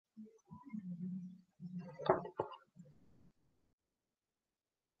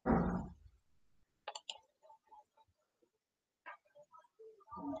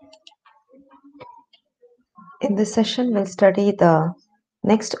In this session, we'll study the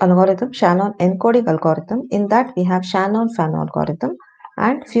next algorithm, Shannon encoding algorithm. In that, we have Shannon-Fano algorithm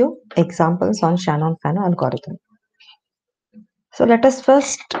and few examples on Shannon-Fano algorithm. So let us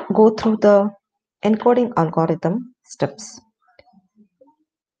first go through the encoding algorithm steps.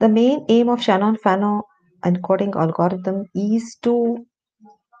 The main aim of Shannon-Fano encoding algorithm is to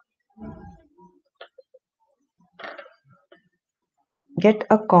get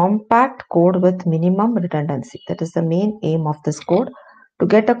a compact code with minimum redundancy. That is the main aim of this code, to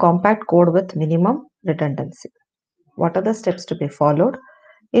get a compact code with minimum redundancy. What are the steps to be followed?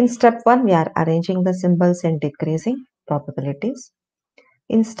 In step 1, we are arranging the symbols in decreasing probabilities.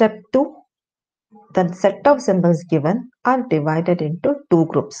 In step 2, the set of symbols given are divided into two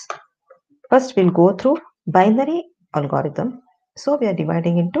groups. First, we'll go through binary algorithm. So we are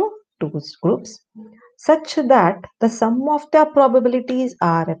dividing into two groups such that the sum of the probabilities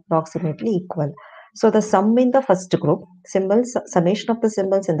are approximately equal. So the sum in the first group, summation of the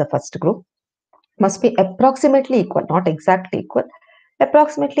symbols in the first group must be approximately equal, not exactly equal,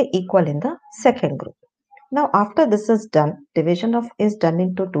 approximately equal in the second group. Now after this is done, division is done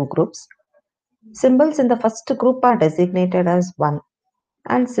into two groups. Symbols in the first group are designated as 1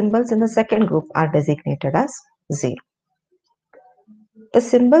 and symbols in the second group are designated as 0. The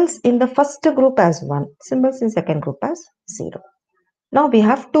symbols in the first group as 1, symbols in second group as 0. Now we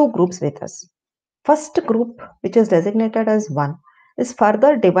have two groups with us. First group, which is designated as 1, is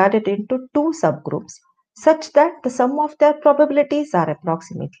further divided into two subgroups such that the sum of their probabilities are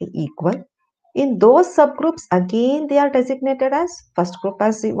approximately equal. In those subgroups, again they are designated as first group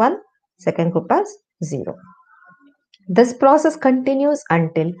as 1, second group as 0. This process continues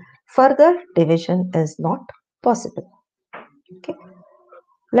until further division is not possible. Okay.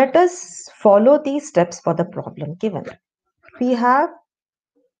 Let us follow these steps for the problem given. We have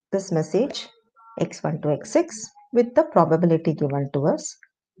this message x1 to x6 with the probability given to us.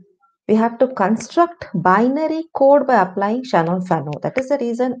 We have to construct binary code by applying Shannon-Fano. That is the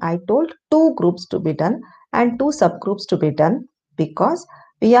reason I told two groups to be done and two subgroups to be done, because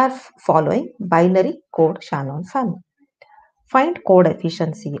we are following binary code Shannon-Fano. Find code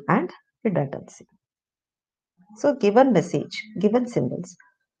efficiency and redundancy. So given message, given symbols.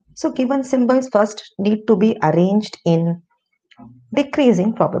 So given symbols first need to be arranged in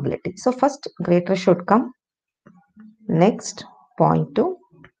decreasing probability. So first greater should come, next 0.2,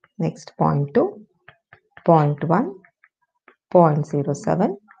 next 0.2, 0.1,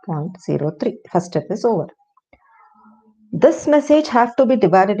 0.07, 0.03. First step is over. This message have to be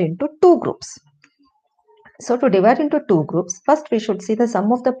divided into two groups. So to divide into two groups, first we should see the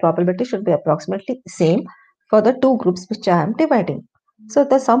sum of the probability should be approximately same for the two groups which I am dividing. So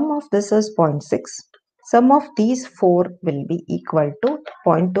the sum of this is 0.6. Sum of these four will be equal to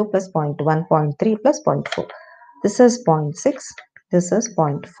 0.2 plus 0.1, 0.3 plus 0.4. This is 0.6, this is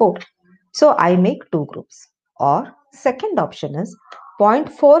 0.4. So I make two groups. Or second option is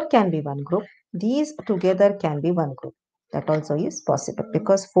 0.4 can be one group. These together can be one group. That also is possible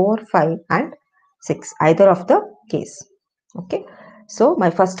because 4, 5 and 6, either of the case. Okay. So my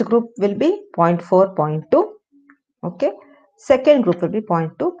first group will be 0.4, 0.2. Okay. Second group will be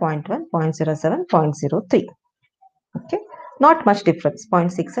 0.2, 0.1, 0.07, 0.03. Okay. Not much difference,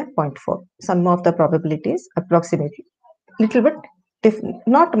 0.6 and 0.4. Sum of the probabilities approximately. Little bit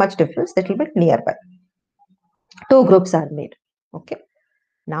not much difference, little bit nearby. Two groups are made. Okay.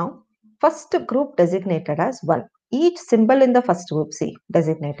 Now, first group designated as 1. Each symbol in the first group, see,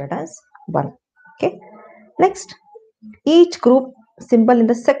 designated as 1. Okay. Next, each group symbol in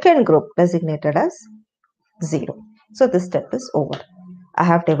the second group designated as 0. So this step is over. I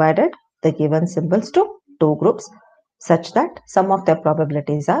have divided the given symbols to two groups such that sum of their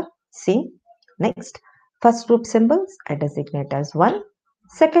probabilities are same. Next, first group symbols I designate as 1.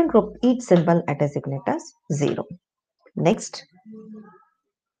 Second group, each symbol I designate as 0. Next,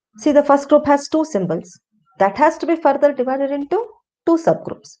 see the first group has two symbols. That has to be further divided into two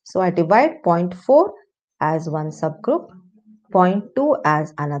subgroups. So I divide 0.4 as one subgroup, 0.2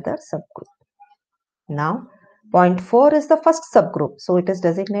 as another subgroup. Now 0.4 is the first subgroup, so it is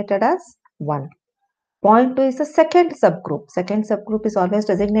designated as 1. 0.2 is the second subgroup. Second subgroup is always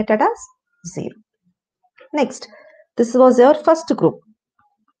designated as 0. Next, this was our first group.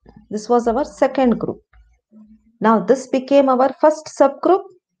 This was our second group. Now this became our first subgroup,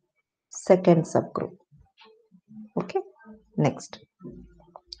 second subgroup. Okay. Next,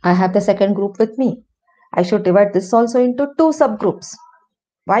 I have the second group with me. I should divide this also into two subgroups.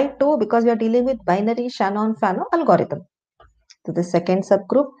 Why 2? Because we are dealing with binary Shannon-Fano algorithm. So the second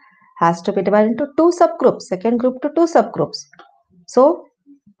subgroup has to be divided into two subgroups, second group to two subgroups. So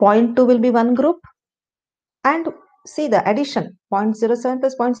 0.2 will be one group, and see the addition 0.07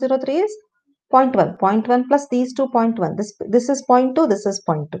 plus 0.03 is 0.1. 0.1 plus these two 0.1. This is 0.2, this is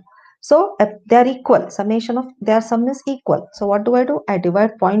 0.2. So they are equal. Summation of their sum is equal. So what do? I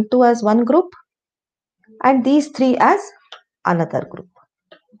divide 0.2 as one group and these three as another group.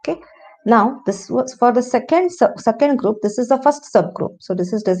 Okay. Now this was for the second group. This is the first subgroup. So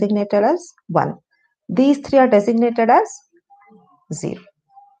this is designated as 1. These three are designated as 0.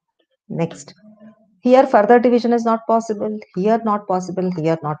 Next. Here further division is not possible. Here not possible.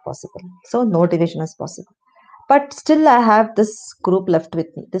 Here not possible. So no division is possible. But still I have this group left with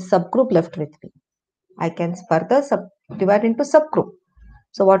me. This subgroup left with me. I can further divide into subgroup.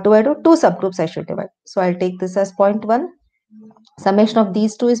 So what do? Two subgroups I should divide. So I'll take this as 0.1. Summation of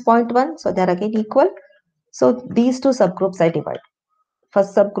these two is 0.1. So they are again equal. So these two subgroups I divide.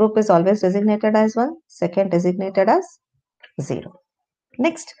 First subgroup is always designated as 1. Second designated as 0.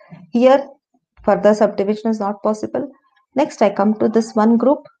 Next, here further subdivision is not possible. Next, I come to this one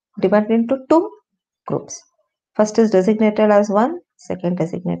group divided into two groups. First is designated as 1. Second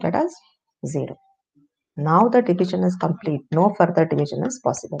designated as 0. Now the division is complete. No further division is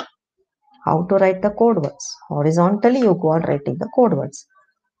possible. How to write the code words? Horizontally, you go on writing the code words.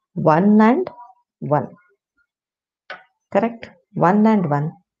 1 and 1. Correct? 1 and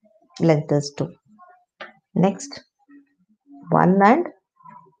 1. Length is 2. Next, 1 and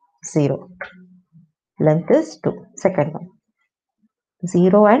 0. Length is 2. Second one.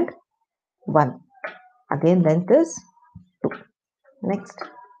 0 and 1. Again, length is 2. Next,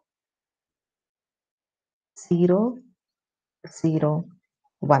 0, 0,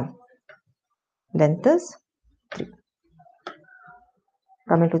 1. Length is 3.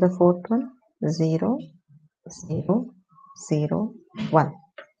 Coming to the fourth one. 0, 0, 0, 1.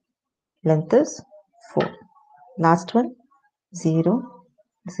 Length is 4. Last one. 0,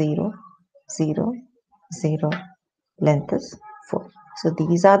 0, 0, 0. Length is 4. So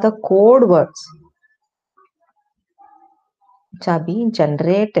these are the code words which are being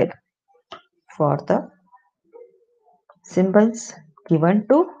generated for the symbols given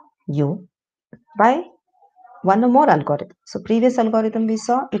to you by one or more algorithm. So previous algorithm we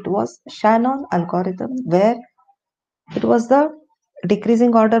saw, it was Shannon algorithm, where it was the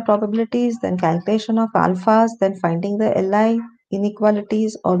decreasing order probabilities, then calculation of alphas, then finding the Li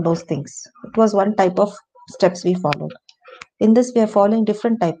inequalities, all those things. It was one type of steps we followed. In this, we are following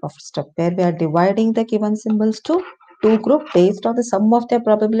different type of step where we are dividing the given symbols to two group based on the sum of their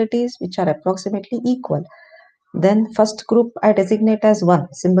probabilities, which are approximately equal. Then first group I designate as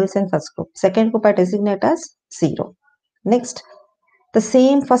 1, symbols in first group. Second group I designate as 0. Next, the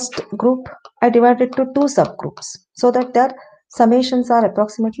same first group I divide it to two subgroups so that their summations are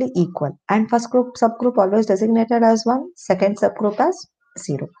approximately equal. And first group subgroup always designated as 1, second subgroup as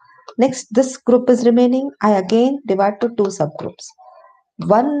 0. Next, this group is remaining. I again divide to two subgroups.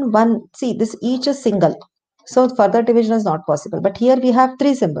 1, 1. See, this each is single. So further division is not possible. But here we have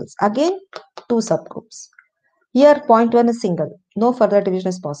three symbols. Again, two subgroups. Here 0.1 is single. No further division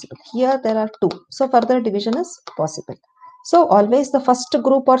is possible. Here there are two. So further division is possible. So always the first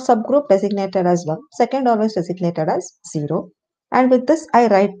group or subgroup designated as 1. Second always designated as 0. And with this I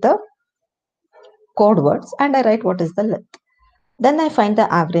write the code words and I write what is the length. Then I find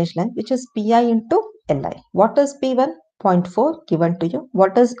the average length, which is Pi into Li. What is P1? 0.4 given to you.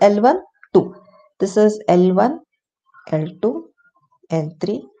 What is L1? 2. This is L1, L2,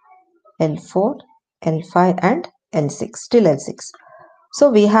 L3, L4, L5 and L6, till L6. So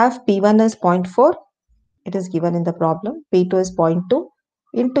we have P1 is 0.4. It is given in the problem. P2 is 0.2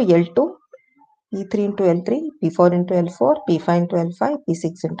 into L2, P3 into L3, P4 into L4, P5 into L5,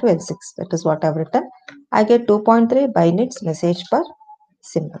 P6 into L6. That is what I have written. I get 2.3 binits message per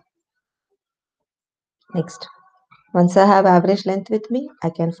symbol. Next, once I have average length with me,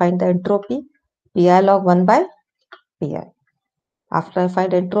 I can find the entropy, Pi log 1 by Pi. After I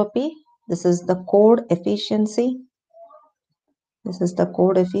find entropy, this is the code efficiency. This is the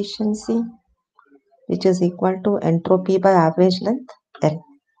code efficiency, which is equal to entropy by average length L.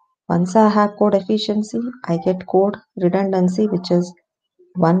 Once I have code efficiency, I get code redundancy, which is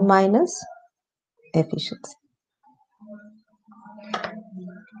 1 minus efficiency.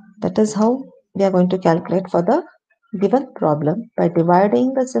 That is how we are going to calculate for the given problem by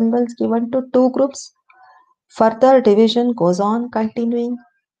dividing the symbols given to two groups. Further division goes on continuing.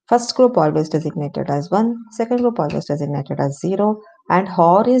 First group always designated as 1, second group always designated as 0, and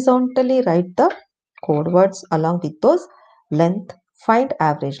horizontally write the code words along with those length Find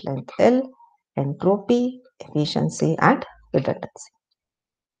average length L, entropy, efficiency, and redundancy.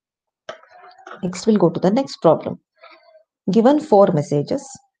 Next, we'll go to the next problem. Given 4 messages,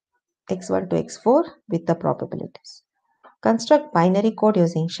 x1 to x4 with the probabilities. Construct binary code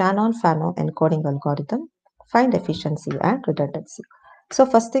using Shannon-Fano encoding algorithm. Find efficiency and redundancy. So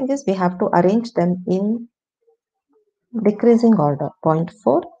first thing is we have to arrange them in decreasing order.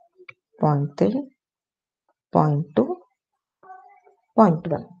 0.4, 0.3, 0.2,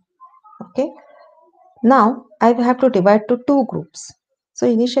 0.1. Okay. Now I have to divide to 2 groups. So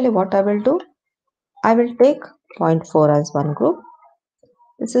initially what I will do, I will take 0.4 as one group.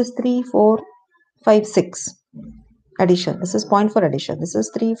 This is 3, 4, 5, 6 addition. This is 0.4 addition. This is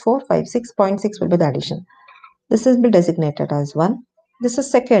 3, 4, 5, 6. 0.6 will be the addition. This is be designated as 1. This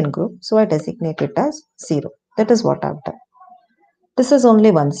is second group. So I designate it as 0. That is what I've done. This is only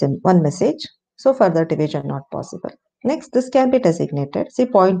one message. So further division not possible. Next, this can be designated. See,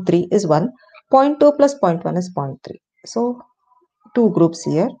 0.3 is 1. 0.2 plus 0.1 is 0.3. So 2 groups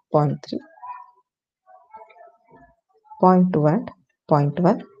here, 0.3, 0.2 and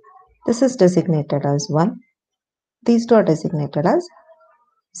 0.1. This is designated as 1. These two are designated as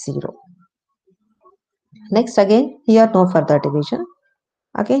 0. Next, again, here no further division.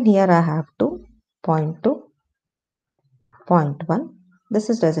 Again, here I have 2, 0.2, 0.1. This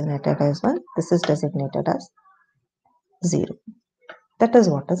is designated as 1. This is designated as 0. That is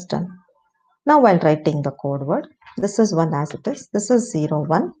what is done. Now, while writing the code word, this is 1 as it is. This is 0,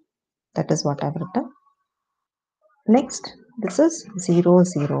 1. That is what I've written. Next, this is 0,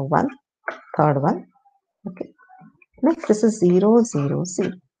 0, 1. Third one. Okay. Next, this is 0, 0,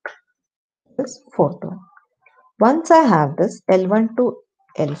 0. This fourth one. Once I have this L1 to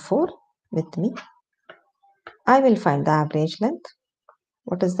L4 with me, I will find the average length.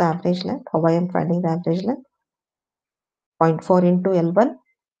 What is the average length? How I am finding the average length? 0.4 into L1.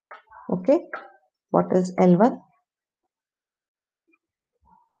 Okay. What is L1?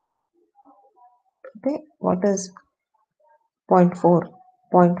 Okay. What is 0.4?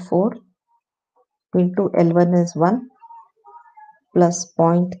 0.4 into L1 is 1 plus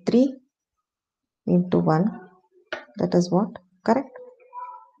 0.3 into 1. That is what? Correct?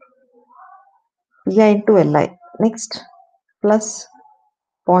 Pi into Li. Next, plus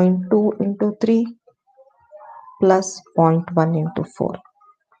 0.2 into 3 plus 0.1 into 4.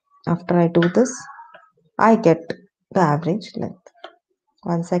 After I do this, I get the average length.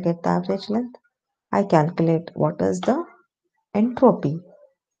 Once I get the average length, I calculate what is the entropy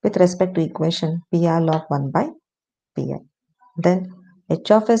with respect to equation Pi log 1 by Pi. Then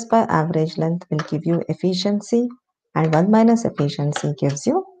h of s by average length will give you efficiency, and 1 minus efficiency gives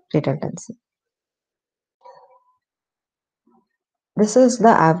you redundancy. This is the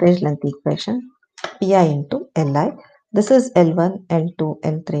average length equation Pi into Li. This is L1, L2,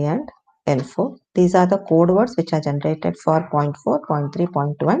 L3 and L4. These are the code words which are generated for 0.4, 0.3,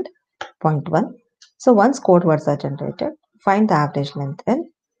 0.2 and 0.1. So once code words are generated, find the average length L,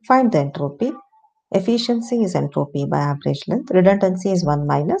 find the entropy. Efficiency is entropy by average length. Redundancy is 1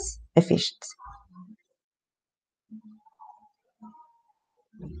 minus efficiency.